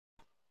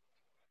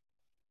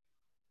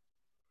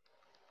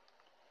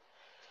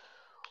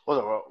What's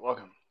up, world?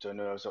 Welcome to a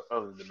new episode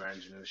of the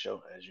Brandon Janeau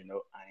Show. As you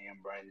know, I am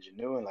Brandon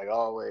Janeau, and like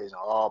always, on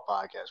all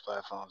podcast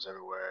platforms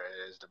everywhere,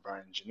 it is the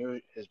Brandon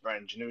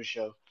Janeau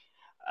Show.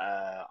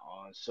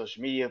 On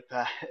social media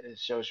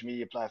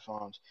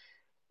platforms,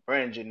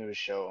 Brandon Janeau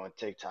Show on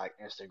TikTok,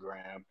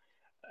 Instagram,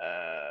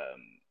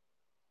 um,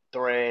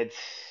 Threads,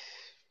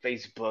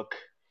 Facebook,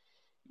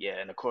 yeah,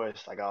 and of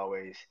course, like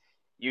always,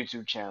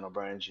 YouTube channel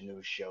Brandon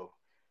Janeau Show.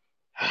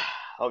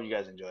 Hope you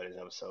guys enjoyed this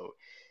episode.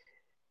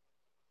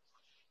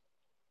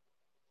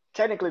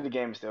 Technically, the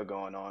game is still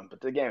going on,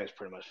 but the game is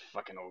pretty much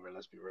fucking over.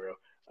 Let's be real.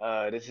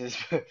 This is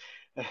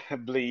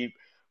bleed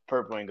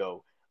purple and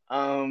gold.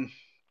 Um,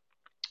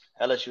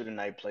 LSU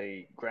tonight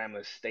played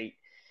Grambling State,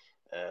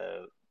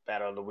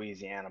 Battle of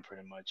Louisiana,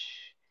 pretty much.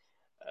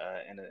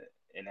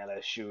 In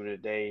LSU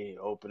today,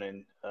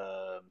 opening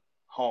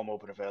home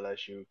opener for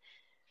LSU,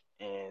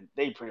 and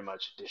they pretty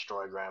much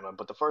destroyed Grambling.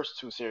 But the first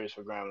two series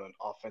for Grambling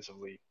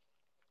offensively,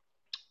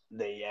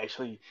 they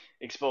actually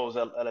exposed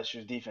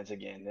LSU's defense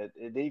again.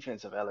 The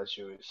defense of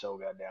LSU is so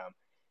goddamn.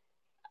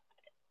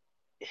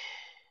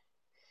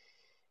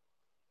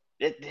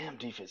 That damn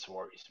defense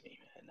worries me,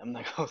 man. I'm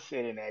not gonna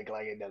sit and act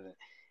like it doesn't.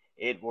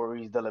 It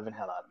worries the living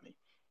hell out of me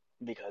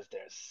because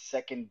their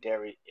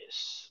secondary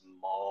is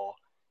small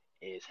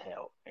as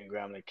hell, and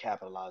Grambling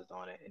capitalized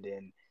on it. And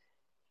then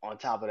on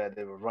top of that,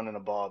 they were running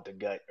the ball up the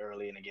gut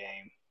early in the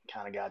game.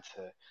 Kind of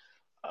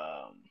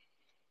um,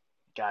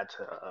 got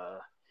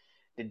to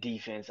the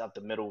defense up the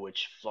middle,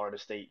 which Florida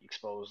State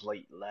exposed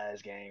late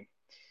last game.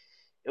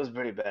 It was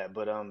pretty bad,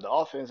 but the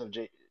offense,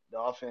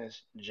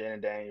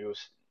 Jaden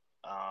Daniels,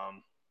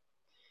 um,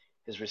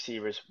 his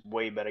receivers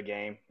way better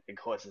game. Of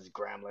course, it's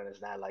Grambling.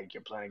 It's not like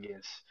you're playing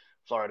against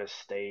Florida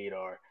State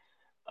or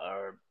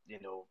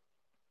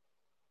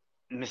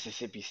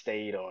Mississippi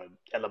State or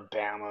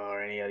Alabama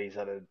or any of these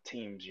other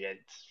teams yet.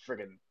 It's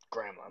freaking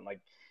Grambling.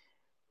 Like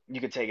you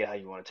can take it how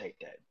you want to take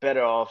that.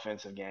 Better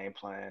offensive game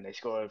plan. They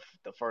scored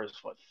the first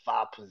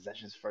five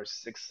possessions,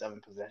 first six, seven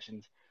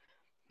possessions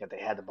that they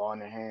had the ball in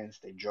their hands.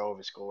 They drove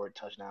and scored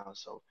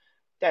touchdowns. So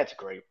that's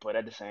great. But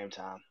at the same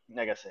time,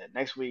 like I said,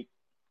 next week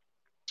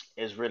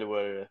is really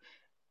where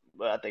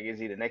I think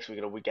it's either next week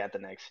or the week after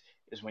next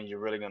is when you're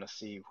really gonna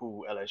see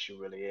who LSU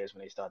really is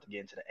when they start to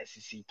get into the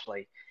SEC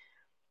play.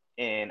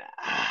 And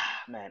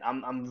man,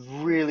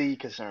 I'm really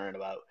concerned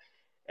about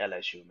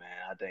LSU, man.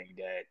 I think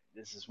that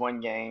this is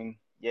one game.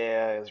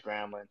 Yeah, it's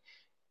Grambling.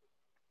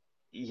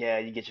 Yeah,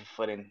 you get your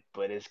footing,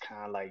 but it's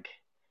kind of like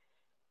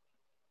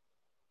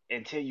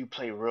until you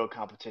play real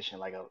competition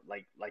like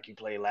you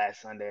played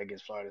last Sunday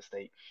against Florida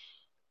State,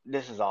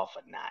 this is all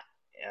for naught.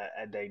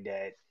 I think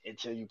that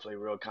until you play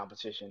real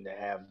competition that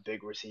have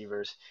big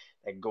receivers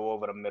that go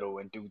over the middle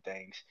and do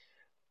things,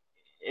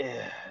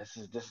 yeah,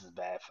 this is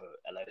bad for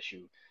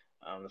LSU.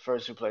 The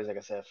first two plays, like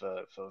I said,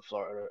 for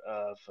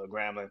Florida, for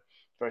Grambling,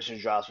 first two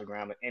drives for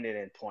Grambling ended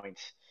in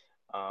points.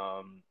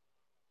 Um,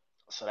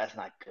 so that's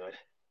not good.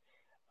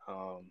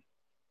 Um,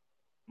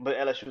 but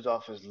LSU's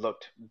offense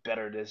looked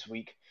better this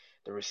week.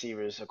 The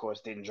receivers, of course,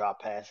 didn't drop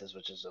passes,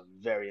 which is a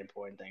very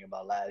important thing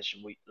about last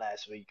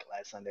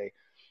Sunday.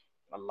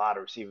 A lot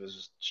of receivers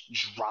was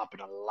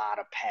dropping a lot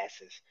of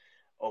passes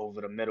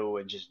over the middle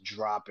and just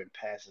dropping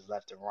passes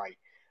left and right.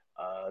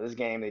 This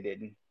game they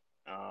didn't.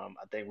 I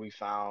think we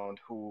found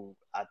who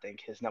I think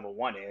his number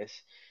one is,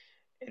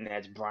 and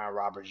that's Brian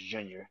Roberts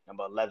Jr.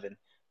 Number 11.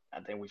 I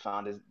think we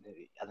found his.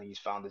 I think he's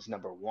found his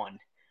number one,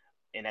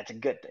 and that's a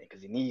good thing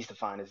because he needs to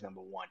find his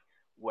number one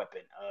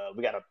weapon.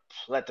 We got a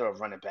plethora of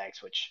running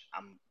backs, which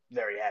I'm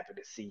very happy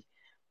to see.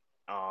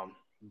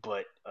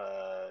 But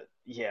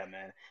yeah,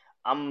 man,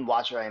 I'm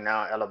watching right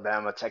now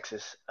Alabama,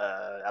 Texas.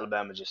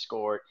 Alabama just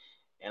scored,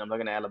 and I'm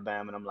looking at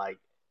Alabama, and I'm like,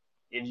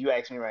 if you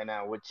ask me right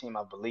now, what team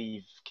I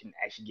believe can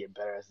actually get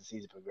better as the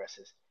season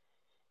progresses,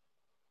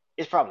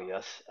 it's probably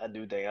us. I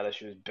do think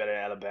LSU is better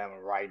than Alabama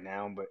right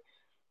now, but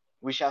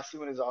we shall see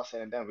when it's all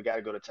said and done. We got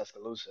to go to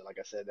Tuscaloosa. Like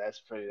I said, that's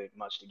pretty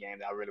much the game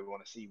that I really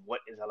want to see.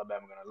 What is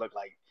Alabama going to look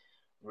like,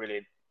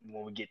 really,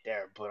 when we get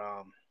there? But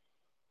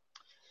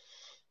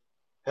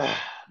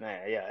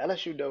man, yeah,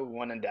 LSU though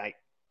won and died,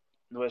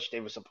 which they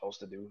were supposed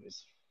to do.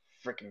 It's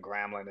freaking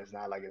Grambling. It's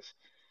not like it's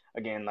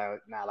again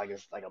like not like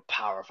it's like a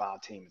Power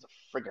Five team. It's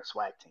a freaking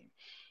swag team.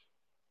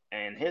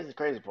 And here's the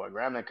crazy part: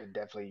 Grambling could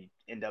definitely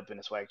end up in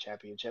a swag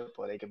championship,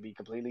 or they could be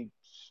completely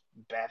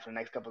bad for the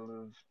next couple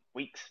of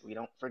weeks. We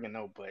don't freaking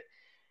know, but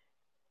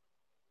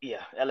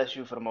yeah,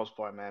 LSU for the most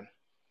part, man.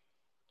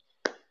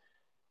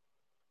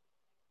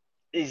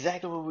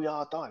 Exactly what we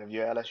all thought. If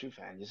you're an LSU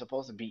fan, you're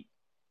supposed to beat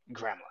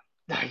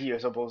Grambling. You're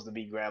supposed to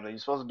beat Grambling. You're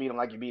supposed to beat them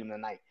like you beat them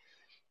tonight.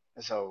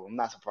 So I'm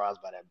not surprised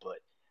by that. But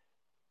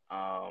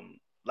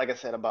like I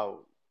said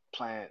about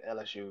playing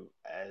LSU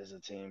as a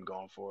team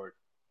going forward,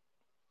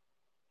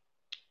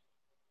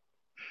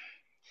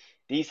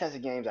 these types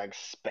of games I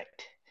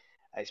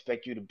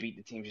expect you to beat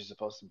the teams you're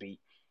supposed to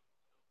beat.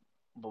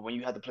 But when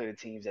you have to play the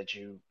teams that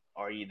you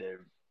are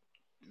either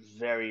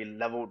very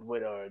leveled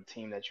with or a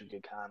team that you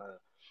could kind of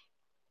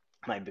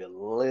might be a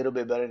little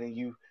bit better than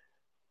you,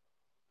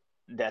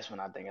 that's when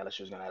I think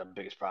LSU is gonna have the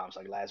biggest problems.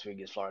 Like last week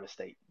against Florida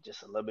State,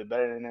 just a little bit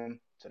better than them,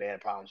 so they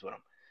had problems with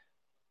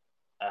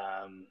them.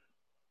 Um,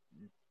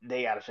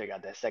 they got to figure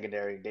out that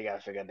secondary. They got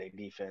to figure out their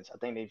defense. I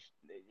think they've.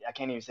 I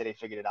can't even say they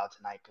figured it out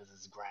tonight because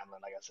it's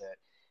Grambling. Like I said,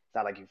 it's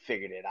not like you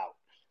figured it out.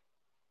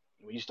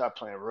 When you start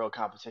playing real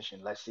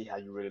competition, let's see how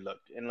you really look.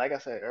 And like I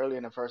said early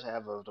in the first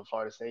half of the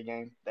Florida State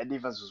game, that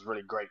defense was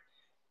really great.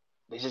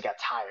 They just got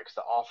tired because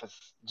the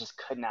offense just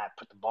could not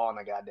put the ball in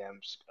the goddamn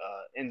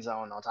end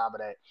zone. On top of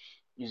that,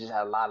 you just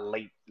had a lot of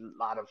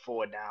lot of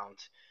forward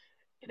downs,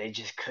 and they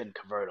just couldn't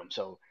convert them.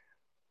 So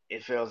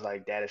it feels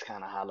like that is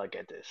kind of how I look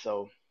at this.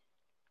 So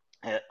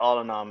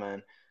all in all,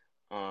 man,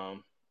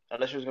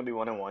 LSU is gonna be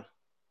 1-1.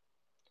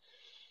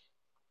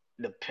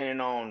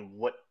 Depending on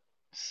what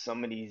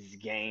some of these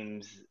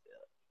games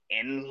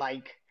end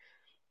like,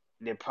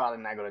 they're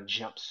probably not gonna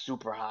jump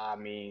super high. I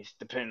mean,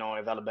 depending on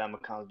if Alabama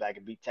comes back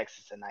and beat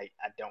Texas tonight,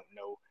 I don't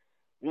know.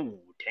 Ooh,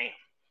 damn.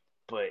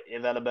 But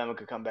if Alabama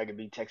could come back and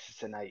beat Texas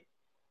tonight,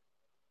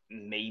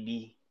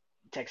 maybe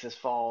Texas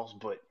falls.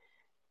 But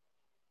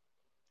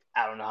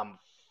I don't know how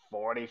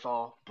far they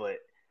fall. But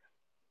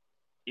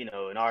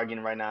and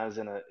Oregon right now is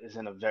in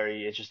a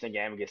very interesting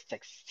game against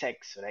Texas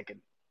Tech, so that could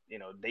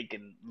they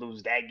can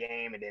lose that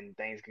game, and then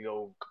things could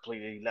go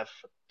completely left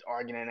for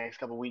Oregon in the next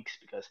couple of weeks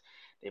because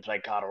they play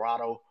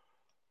Colorado.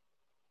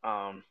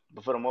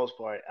 But for the most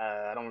part,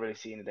 I don't really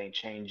see anything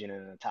changing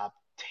in the top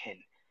 10,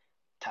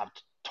 top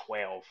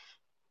 12.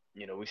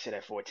 We sit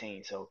at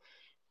 14, so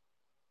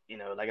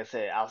like I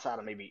said, outside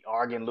of maybe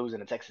Oregon losing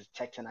to Texas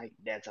Tech tonight,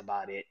 that's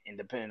about it. And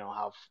depending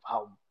on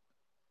how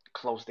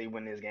close they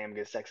win this game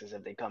against Texas,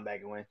 if they come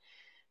back and win,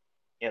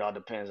 it all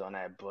depends on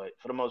that. But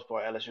for the most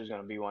part, LSU is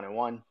going to be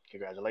 1-1.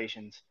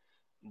 Congratulations.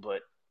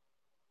 But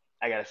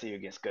I got to see you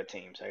against good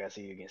teams. I got to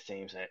see you against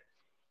teams that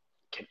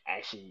can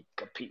actually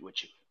compete with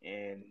you.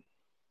 And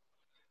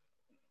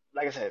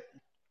like I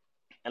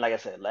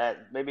said,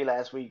 maybe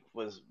last week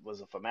was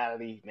a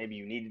formality. Maybe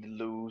you needed to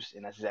lose,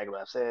 and that's exactly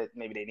what I said.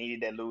 Maybe they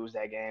needed to lose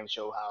that game,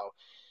 show how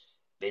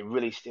they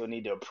really still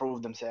need to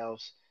improve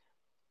themselves.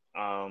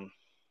 Um,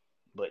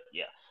 but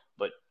yeah,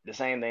 but the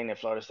same thing that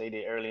Florida State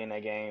did early in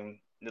that game,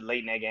 the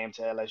late in that game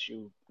to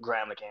LSU,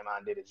 Grambling came out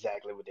and did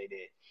exactly what they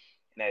did,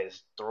 and that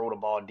is throw the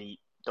ball deep,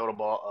 throw the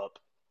ball up.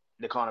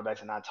 The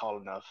cornerbacks are not tall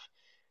enough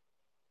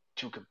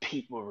to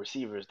compete with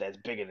receivers that's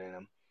bigger than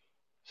them,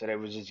 so they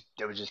were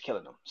just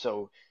killing them.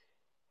 So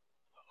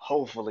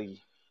hopefully,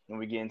 when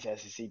we get into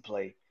SEC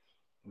play,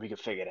 we can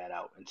figure that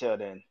out. Until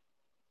then,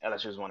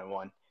 LSU is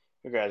 1-1.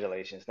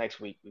 Congratulations.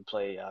 Next week we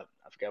play. I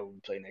forgot what we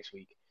play next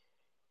week.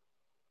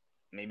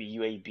 Maybe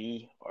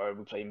UAB or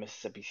we play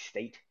Mississippi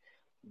State.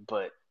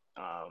 But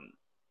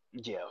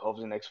yeah,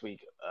 hopefully next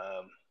week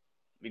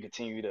we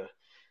continue to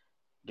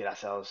get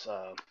ourselves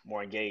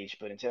more engaged.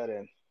 But until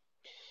then,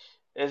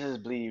 this is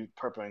Bleed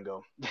Purple and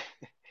Go.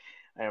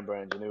 I am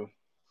Brandon Janeau.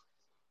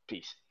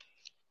 Peace.